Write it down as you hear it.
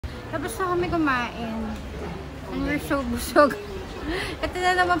Tapos na kami kumain. And we're so busog. Ito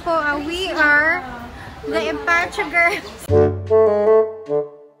na naman po, we are the Empacha Girls.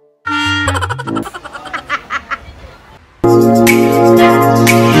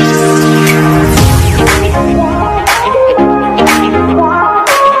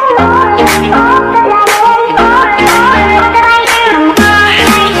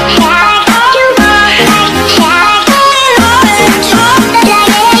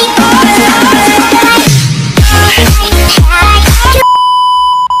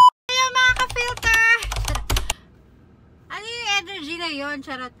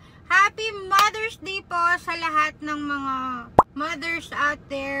 Charot. Happy Mother's Day po sa lahat ng mga mothers out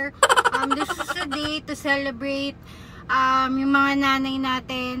there. This is a day to celebrate yung mga nanay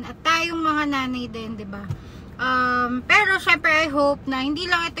natin at tayong mga nanay din, 'di ba? Pero syempre I hope na hindi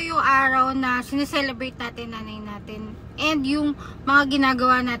lang ito yung araw na sineselebrate natin nanay natin and yung mga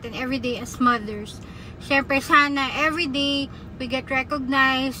ginagawa natin everyday as mothers. Syempre sana everyday we get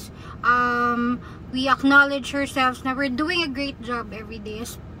recognized, we acknowledge ourselves na we're doing a great job every day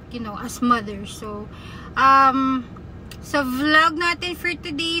as, you know, as mothers. So, sa vlog natin for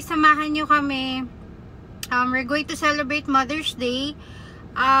today, samahan nyo kami. We're going to celebrate Mother's Day.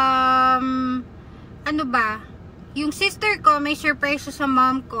 Ano ba? Yung sister ko, may surprise sa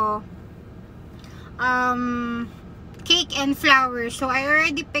mom ko. Cake and flowers. So, I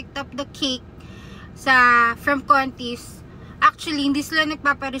already picked up the cake from Contis. Actually, hindi sila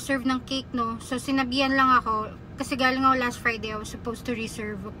nagpapa-reserve ng cake, no? So, sinabihan lang ako. Kasi galing ako last Friday, I was supposed to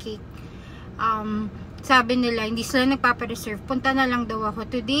reserve a cake. Sabi nila, hindi sila nagpapa-reserve. Punta na lang daw ako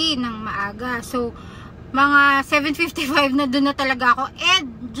today ng maaga. So, mga 7:55 na doon na talaga ako.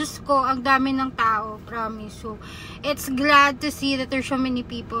 And, Diyos ko, ang dami ng tao. Promise. So, it's glad to see that there's so many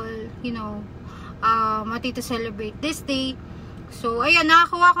people, you know, mati to celebrate this day. So, ayan,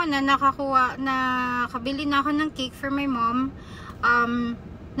 nakabili na ako ng cake for my mom.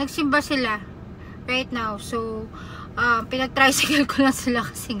 Nagsimba sila right now. So, pinag-tricycle ko lang sila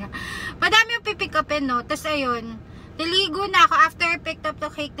kasi nga madami yung pipick upin, no? Tapos, ayun, naligo na ako. After I picked up the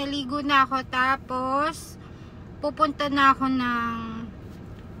cake, naligo na ako. Tapos, pupunta na ako ng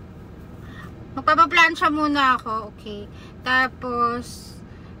magpapaplansya muna ako. Okay. Tapos,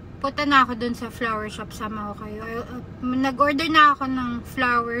 punta na ako dun sa flower shop. Sama ko kayo. Nag-order na ako ng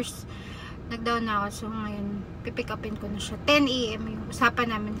flowers. Nag-down na ako. So, ngayon, pipick upin ko na siya. 10 AM yung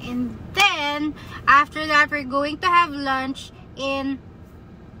usapan namin. And then, after that, we're going to have lunch in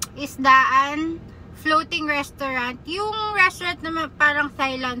ISDAAN Floating Restaurant. Yung restaurant na parang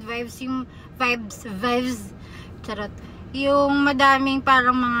Thailand vibes. Yung vibes. Charot. Yung madaming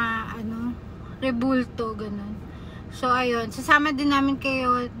parang mga, rebulto, ganun. So, ayun. Sasama din namin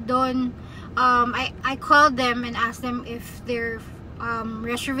kayo doon. I called them and asked them if they're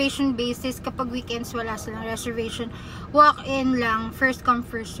reservation basis. Kapag weekends, wala silang reservation. Walk-in lang. First come,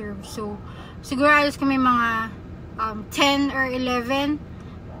 first serve. So, siguro alis kami mga 10 or 11.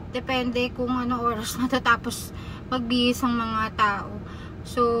 Depende kung ano oras matatapos magbihis ang mga tao.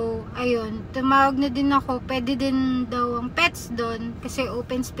 So, ayun. Tumawag na din ako. Pwede din daw ang pets doon. Kasi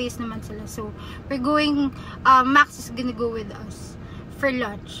open space naman sila. So, we're going, Max is gonna go with us for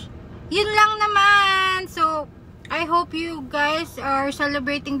lunch. Yun lang naman. So, I hope you guys are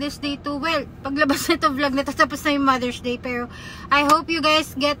celebrating this day too. Well, paglabas na ito vlog na ito, tapos na yung Mother's Day. Pero, I hope you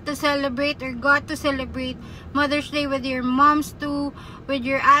guys get to celebrate or got to celebrate Mother's Day with your moms too. With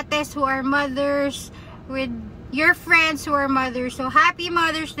your ates who are mothers. With your friends who are mothers. So, happy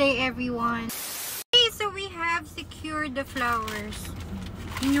Mother's Day, everyone. Okay, so we have secured the flowers.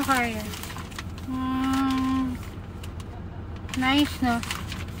 Yun yung kaya. Nice, no?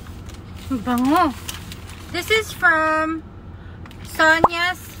 Bango. This is from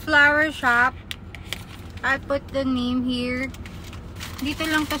Sonia's Flower Shop. I'll put the name here. Dito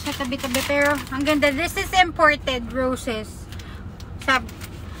lang to sa tabi-tabi. Pero, ang ganda. This is imported roses.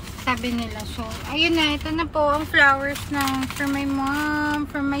 Sabi nila. So, ayun na. Ito na po ang flowers for my mom,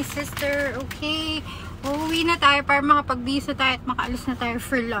 for my sister. Okay. Uuwi na tayo para makapagbisa tayo at makaalis na tayo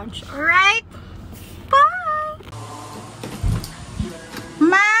for lunch. Alright? Bye!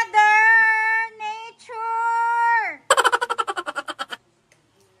 Mother Nature!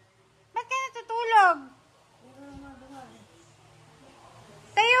 Ba't ka natutulog?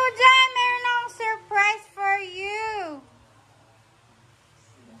 Tayo dyan! Meron akong surprise for you!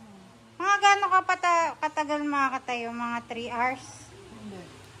 Mga gano'n katagal makakatayo? Mga 3 hours?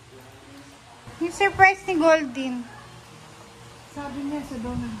 Yung surprise ni Goldin. Sabi niya sa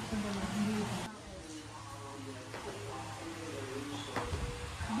doon.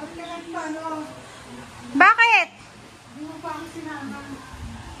 Bakit? Hindi mo pa ako sinama.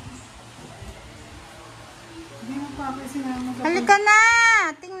 ako sinama sa... Halika na!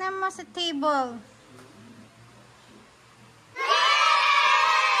 Tingnan mo sa table.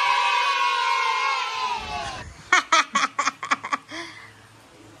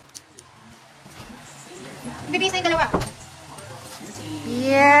 Bibilis na yung dalawa.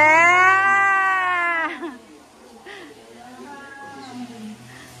 Yeah!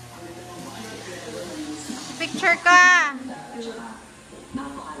 Picture ka!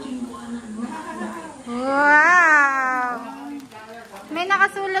 Wow! May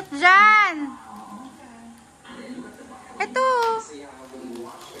nakasulat dyan! Ito!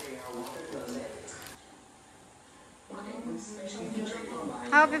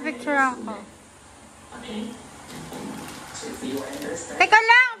 Pipicturean ko. Teka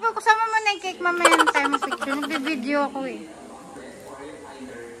lang! Kusama mo na yung cake mamaya ng tayo mag-picture. Nagbe-video ako eh.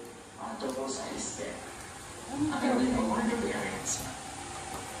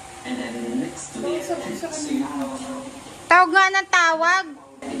 Tawag nga ng tawag.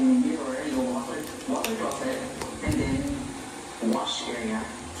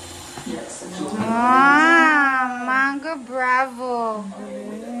 Mango Bravo.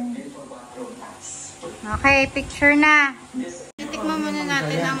 Okay, picture na. Titikman muna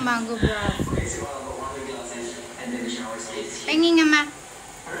natin ang Mango Bravo. Tingin nga ma.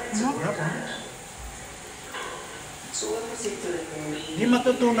 Hindi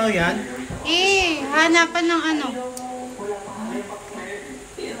matutunaw yan? Hanapan ng ano.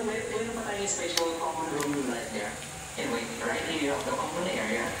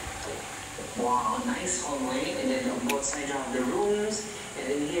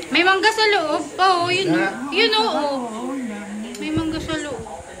 May mangga sa loob. Oo, yun. Yun, oo. May mangga sa loob.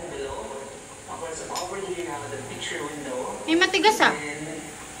 May matigas ah.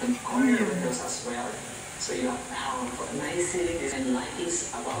 So you have nice ceilings and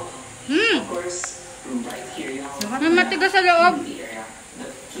lightings above. Of course, right here you have... May matigas sa loob.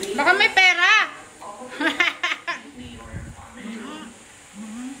 Baka may pera.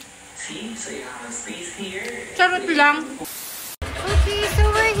 See? So you have a space here. Charot lang. Okay, so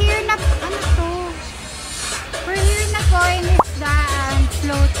we're here na... Ano to? We're here na po in ISDAAN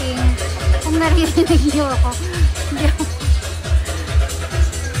floating. Kung naririnig niyo ako. Hindi ako...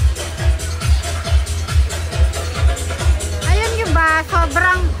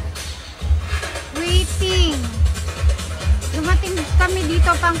 Sobrang waiting. Dumating kami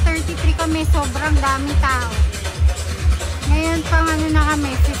dito pang 33 kami. Sobrang dami tao. Ngayon pang ano na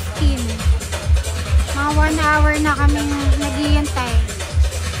kami, 15. Mga 1 hour na kami naghihintay.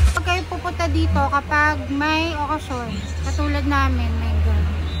 Pag kayo pupunta dito kapag may okasyon, katulad namin, may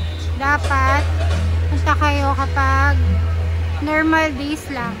gano'n. Dapat punta kayo kapag normal days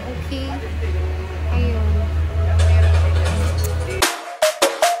lang. Okay? Ayun.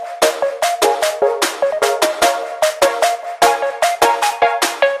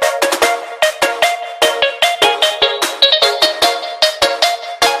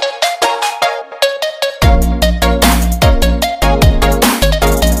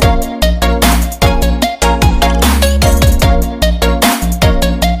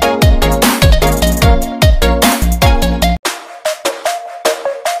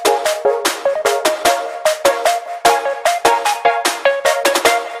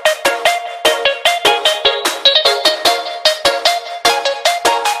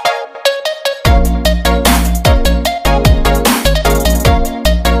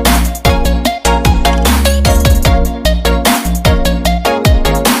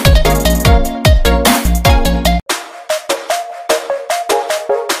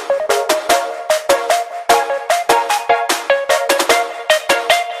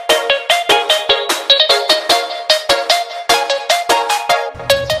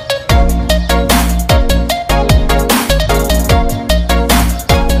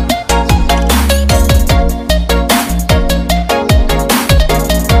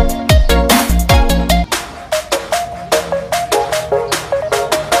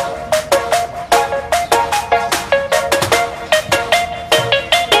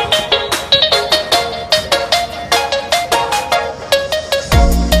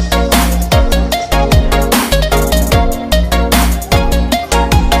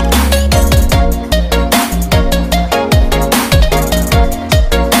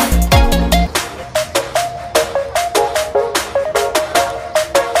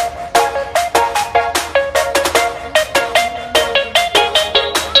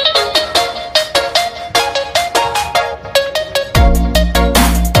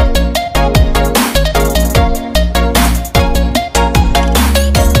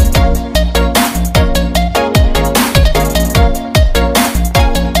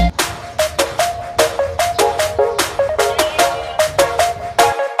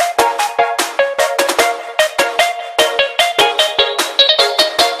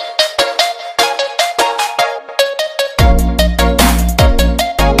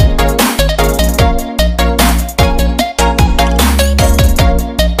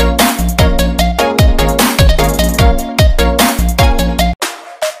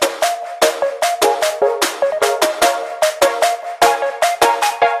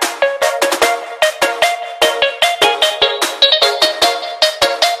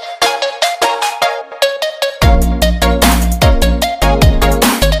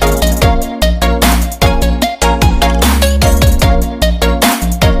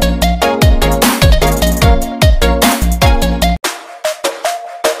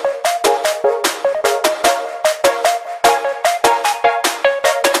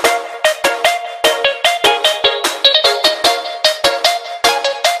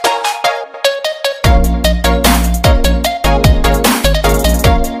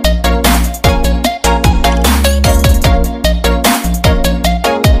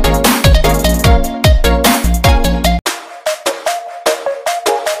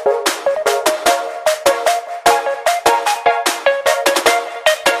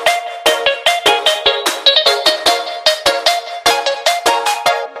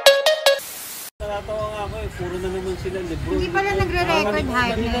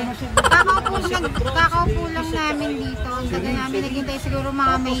 Jaime. Kakaupo lang namin dito. Ang taga namin naghintay siguro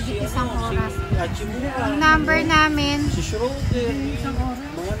mga mahigit isang oras. Yung number namin,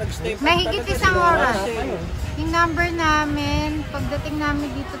 mahigit isang oras. Yung number namin, pagdating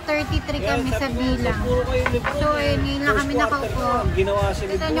namin dito, 33 kami sa bilang. So, ngayon lang kami nakaupo.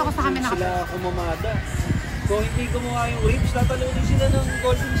 Kita nyo kung sa kami nakaupo. Sila kumamada. Kung hindi gumawa yung ribs, tatalunin sila ng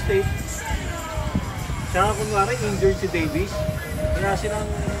Golden State. Tsaka kunwari, injured si Davis. Kaya silang,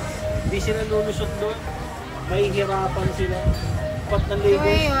 hindi sila lulusot doon. Mahihirapan sila. Pat ng So, Lakers.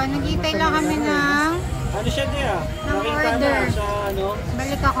 ayun, nagintay lang kami ng Ano siya niya? ng Nakita order. na sa ano,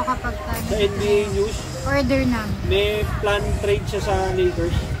 Balik ako kapag sa NBA News. order na. May plan trade siya sa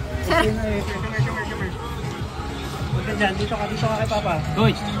Lakers. Huwag ka dyan, dito ka kay Papa.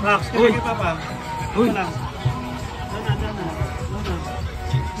 Uy! Max, kay Papa. Uy! Ito lang. Nana.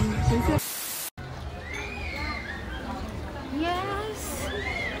 Yes!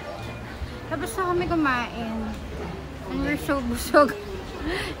 Tapos na kami kumain. And we're so busog.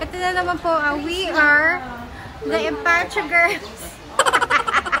 Ito na naman po, we are the Empacho Girls.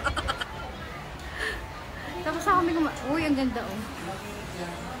 Tapos na kami kumain. Uy, ang ganda oh.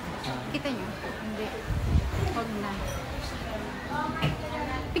 Kita nyo? Hindi. Huwag na.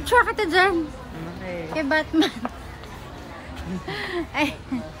 Picture ka ta dyan. Kay Batman. Ay.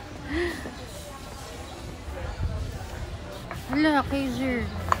 Hala, Kaiser.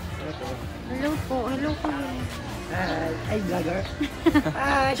 Hello po. Hello po. Ay, vlogger.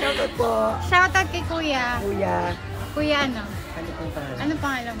 Shoutout po. Shoutout kay Kuya. Kuya. Kuya ano? Ano pong pangalan? Ano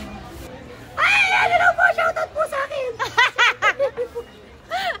pangalan mo? Ay, ano lang po? Shoutout po sa akin.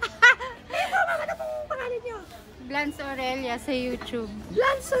 Ano pong pangalan niyo? Blance Aurelia sa YouTube.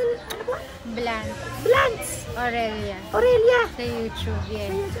 Blansol. Ano po? Blance Blans. Aurelia Aurelia. sa YouTube. Yes.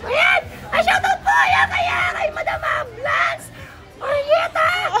 Ayan! Ay, shoutout po! Ayan kay Madam Blans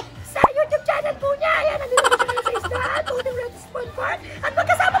Orieta! Sa YouTube channel po niya. Ayan, nandito po siya sa ISDAAN, Voting Response Park. At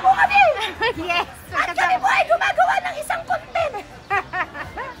magkasama po kami! Yes. At kami po ay gumagawa ng isang content.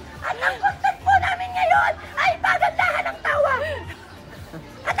 At ang content po namin ngayon ay pagandahan ng tawa.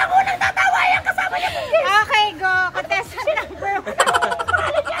 At ang unang tatawa ay ang kasama niya pong guest. Okay, go. Contestant number 1.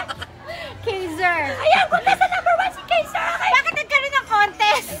 Kaiser. Ayan, contestant number 1 si Kaiser. Okay. Bakit nagkaroon ng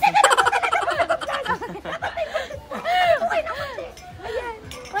contest? Okay na konti. Ayan.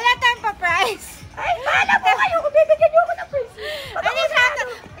 Wala tayong pa-prize. Ay, bahala po kayo kung bibigyan niyo ako ng prize. Ano,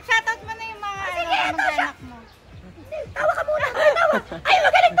 shoutout mo na yung mga mag-anak mo. Tawa ka muna. Tawa. Ay,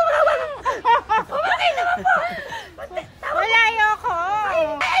 magaling tumawa. Okay naman po. Tawa. Wala, ayoko. Ay,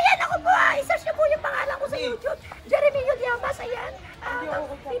 ayan ako po. I-search niyo po yung pangalan ko sa YouTube. Jeremy Yudiamas. Ayan.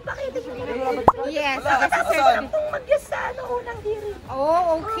 Ipakita niyo rin. Yes. Tapos lang pong mag-guest sa unang hearing.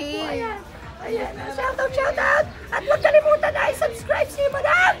 Oh, okay. Ayan. Shoutout. At huwag kalimutan na i-subscribe si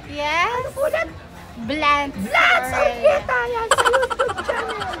Madam. Yes. Ulit. Blance. Blats Orieta. Ayan sa YouTube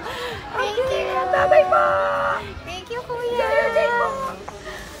channel. Thank you. Bye-bye po. Thank you, Kuya. Day po.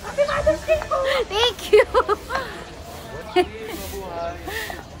 Happy Mother's Day po. Thank you.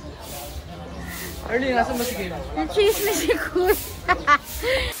 Early, nasa ba si Kim? Na-chase na si Kuya.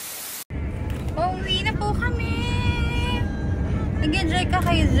 Uuwi na po kami. Nag-enjoy ka,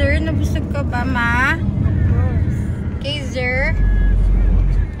 Kaiser? Nabusog ka ba, ma? Kaiser?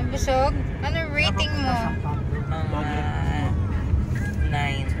 Nabusog? Ano rating mo?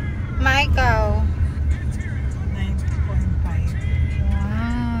 9. Ma, ikaw? 9.5.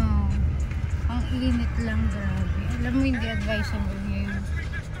 Wow. Ang init lang, grabe. Alam mo, hindi advisable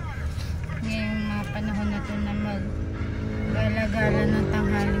ngayong mga panahon na to na mag-gala-gala ng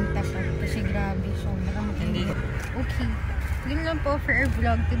tanghaling tapat kasi grabe, sobrang init. Okay. Yun lang po for our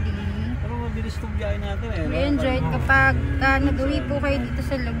vlog today. Pero mabilis itong biyahe natin eh. I-enjoy kapag nag-uwi po kayo dito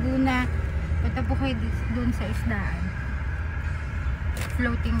sa Laguna, punta po kayo doon sa ISDAAN.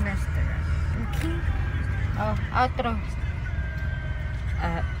 Floating restaurant. Okay? Oh, outro.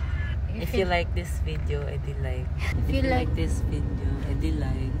 If you like this video, edi like. If you like this video, edi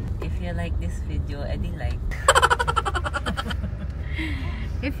like. If you like this video, edi like.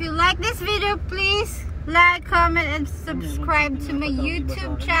 If you like this video, please like, comment, and subscribe to my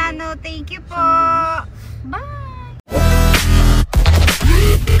YouTube channel. Thank you po. Bye.